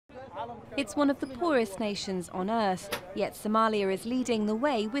It's one of the poorest nations on earth, yet Somalia is leading the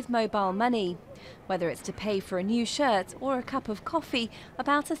way with mobile money. Whether it's to pay for a new shirt or a cup of coffee,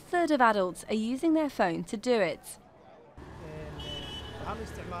 about a third of adults are using their phone to do it.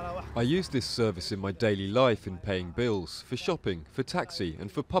 I use this service in my daily life in paying bills, for shopping, for taxi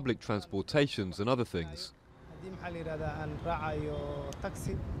and for public transportations and other things.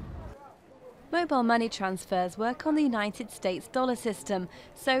 Mobile money transfers work on the United States dollar system,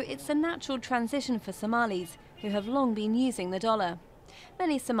 so it's a natural transition for Somalis, who have long been using the dollar.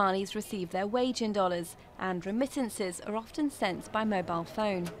 Many Somalis receive their wage in dollars, and remittances are often sent by mobile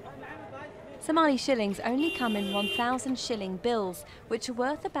phone. Somali shillings only come in 1,000 shilling bills, which are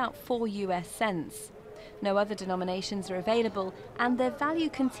worth about 4 US cents. No other denominations are available, and their value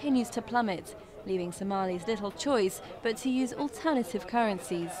continues to plummet, leaving Somalis little choice but to use alternative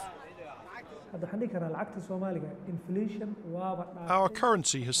currencies. Our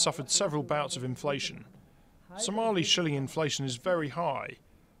currency has suffered several bouts of inflation. Somali shilling inflation is very high.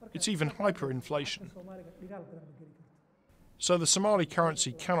 It's even hyperinflation. So the Somali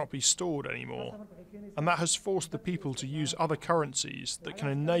currency cannot be stored anymore, and that has forced the people to use other currencies that can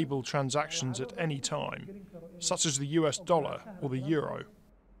enable transactions at any time, such as the US dollar or the euro.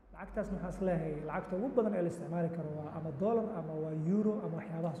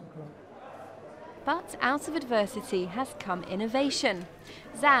 But out of adversity has come innovation.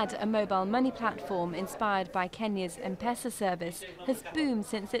 Zad, a mobile money platform inspired by Kenya's M-Pesa service, has boomed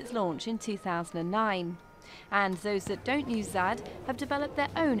since its launch in 2009. And those that don't use Zad have developed their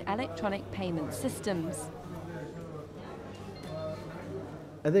own electronic payment systems.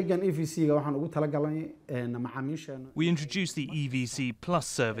 We introduced the EVC Plus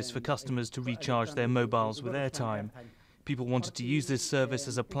service for customers to recharge their mobiles with airtime. People wanted to use this service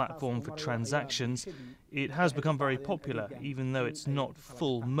as a platform for transactions. It has become very popular, even though it's not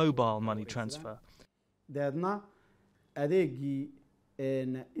full mobile money transfer.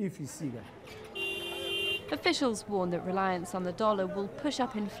 Officials warn that reliance on the dollar will push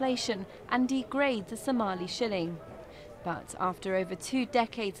up inflation and degrade the Somali shilling. But after over 2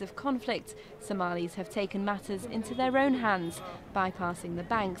 decades of conflict, Somalis have taken matters into their own hands, bypassing the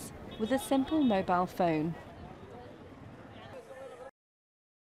banks with a simple mobile phone.